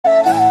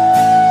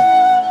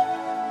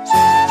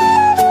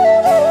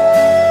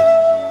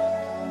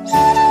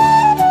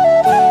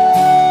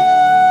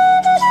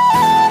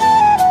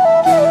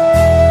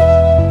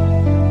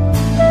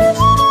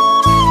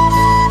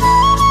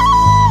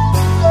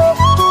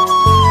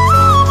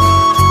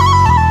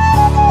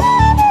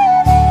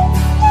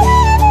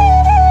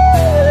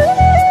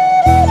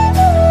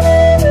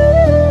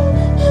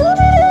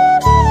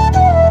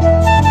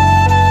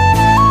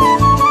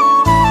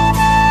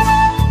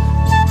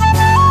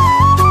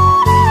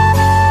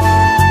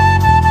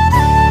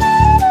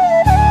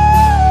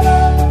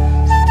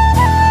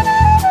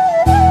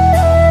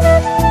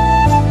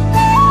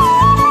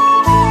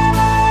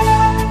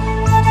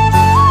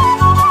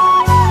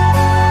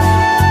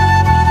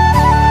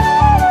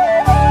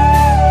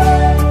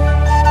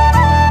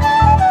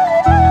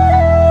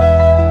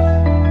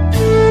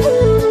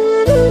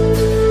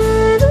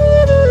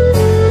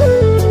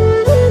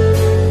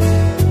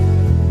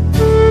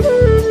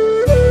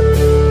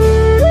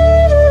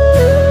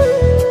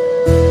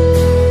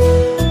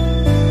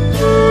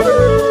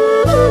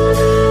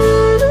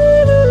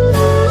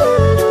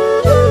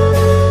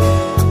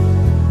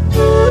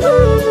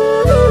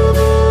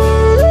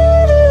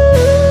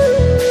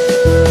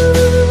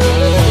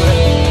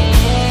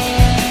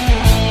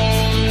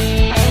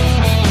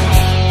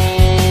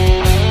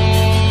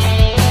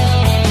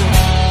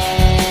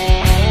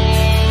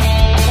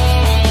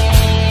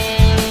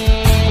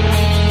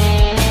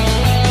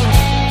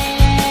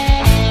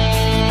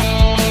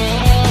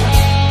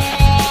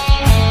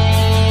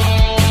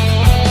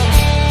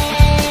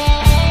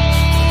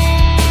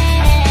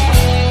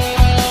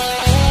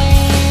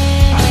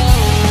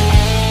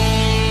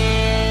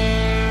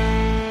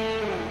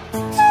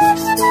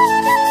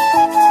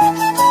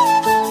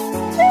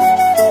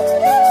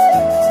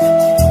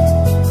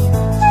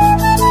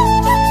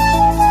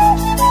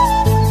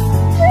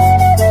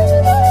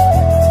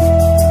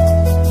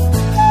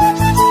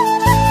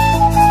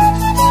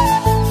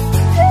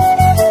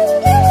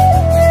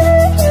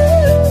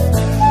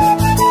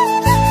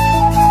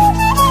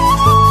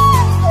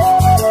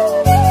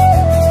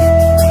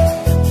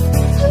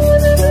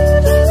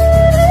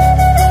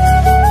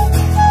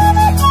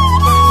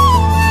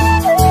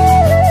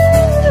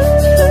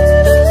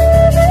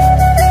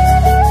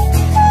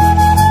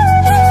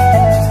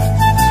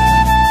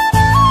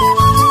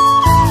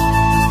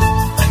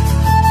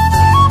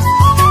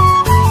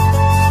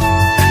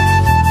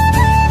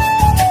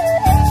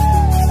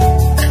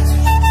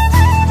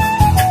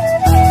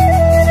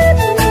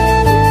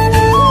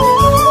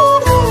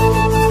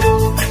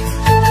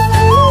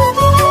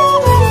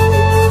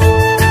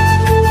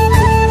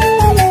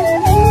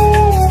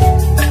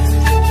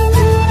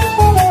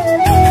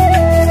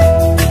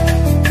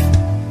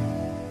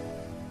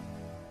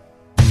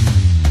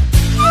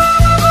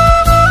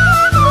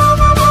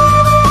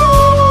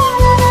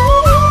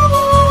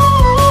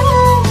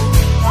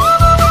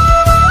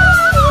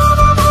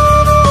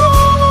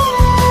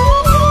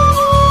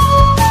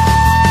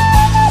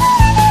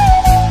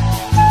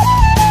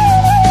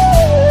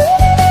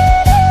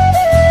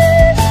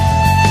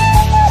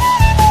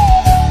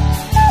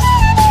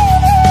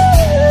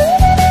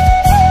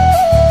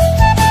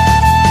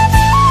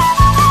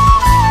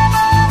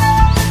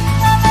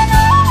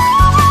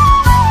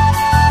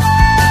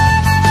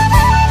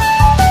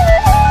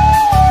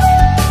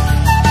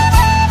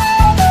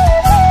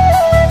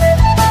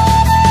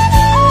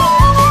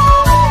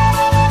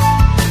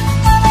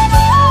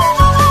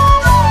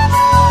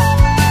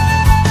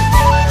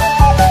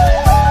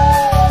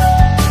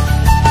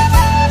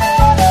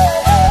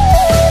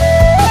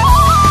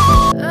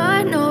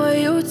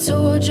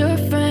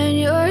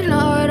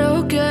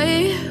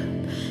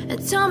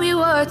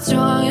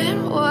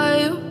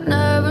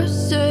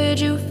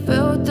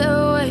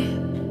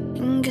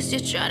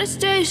to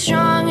stay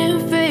strong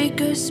and fake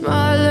a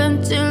smile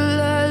until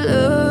I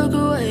look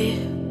away.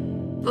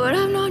 But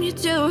I've known you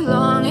too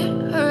long,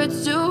 it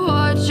hurts to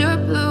watch your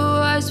blue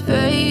eyes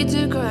fade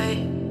to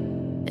gray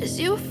as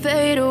you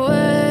fade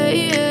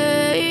away,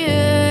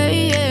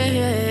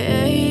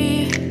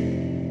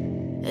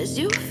 as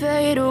you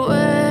fade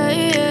away.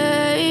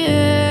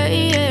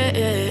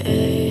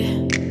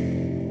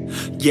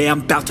 Yeah,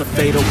 I'm about to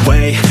fade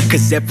away,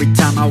 cause every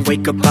time I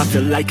wake up I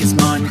feel like it's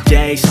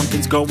Monday.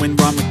 Something's going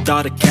wrong with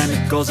all the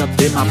chemicals up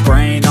in my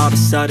brain. All of a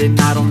sudden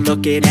I don't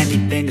look at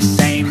anything the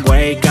same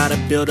way. Got a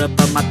buildup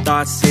of my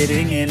thoughts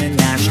sitting in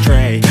an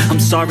ashtray. I'm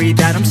sorry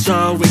that I'm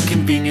so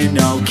inconvenient,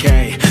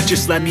 okay.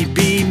 Just let me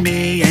be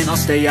me and I'll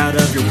stay out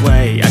of your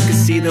way. I can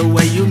see the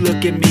way you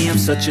look at me, I'm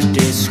such a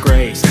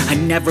disgrace. I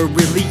never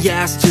really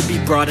asked to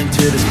be brought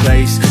into this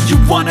place. You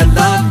wanna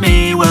love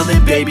me? Well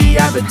then baby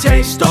I have a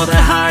taste. All the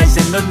highs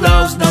and the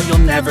lows, no, you'll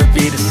never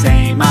be the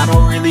same. I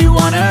don't really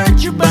wanna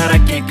hurt you, but I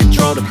can't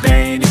control the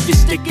pain. If you're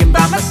sticking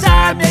by my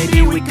side,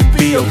 maybe we could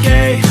be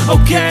okay.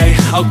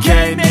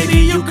 Okay, maybe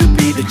you could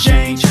be the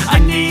change I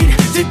need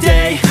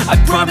today. I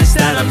promise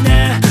that I've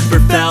never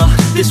felt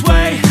this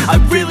way. I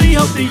really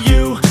hope that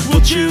you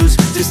will choose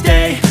to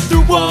stay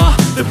through all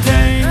the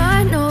pain.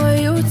 I know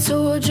you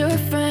told your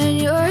friend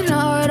you're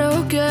not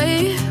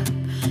okay,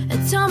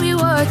 and tell me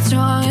what's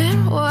wrong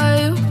and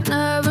why you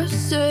never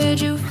said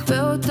you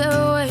felt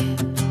that way.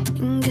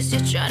 Guess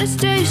you're trying to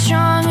stay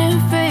strong and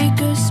fake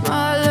a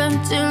smile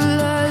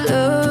until I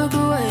look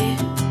away.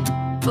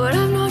 But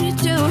I've known you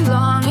too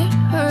long, it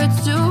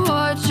hurts to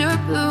watch your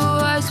blue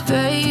eyes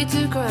fade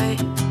to gray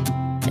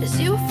as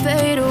you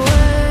fade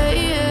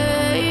away,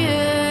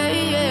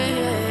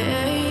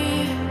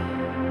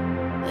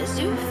 as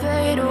you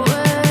fade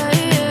away,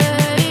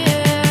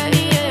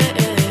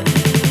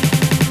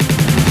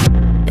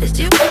 as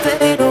you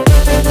fade away.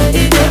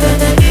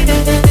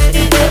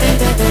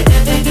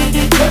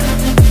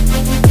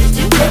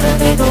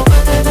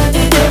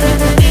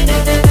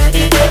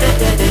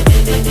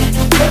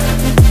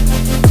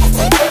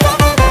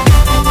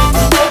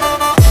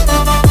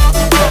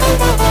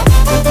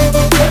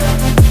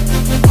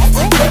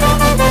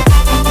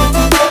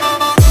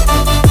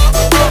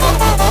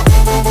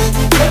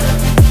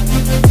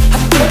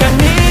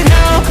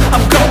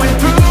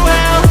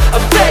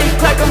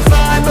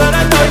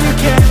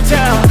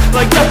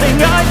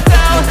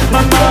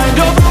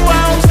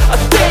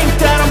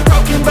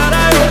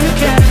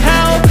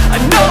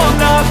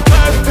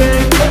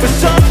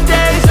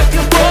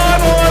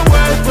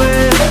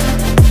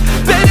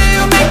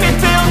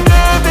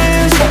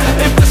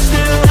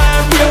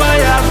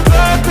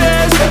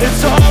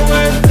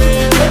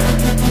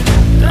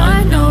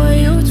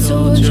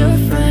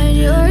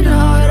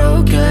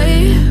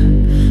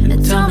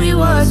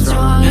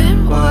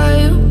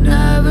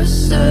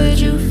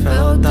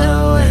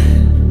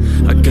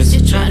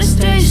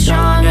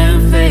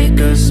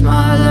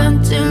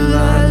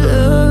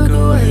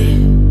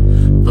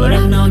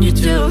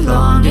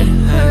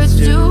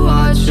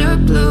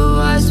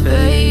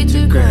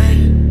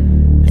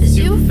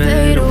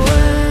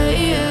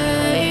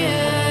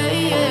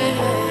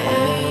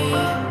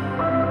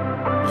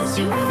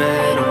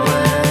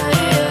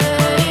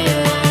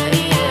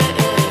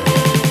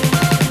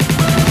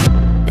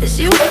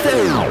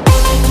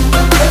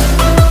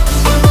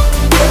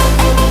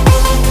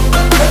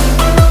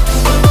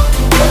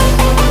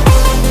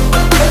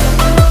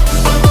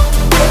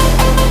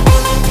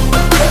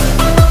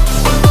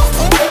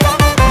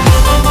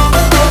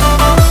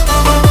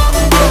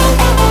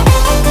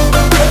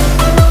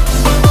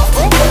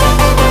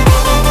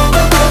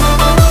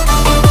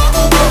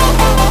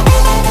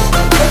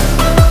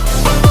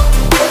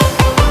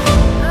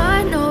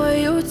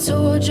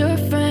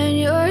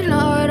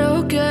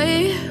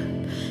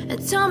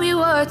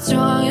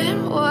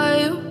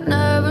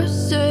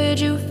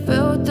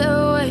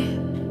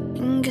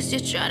 You're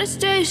trying to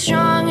stay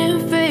strong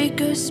and fake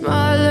a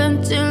smile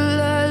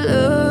until I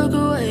look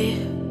away.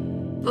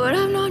 But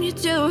I've known you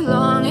too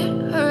long,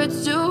 it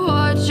hurts to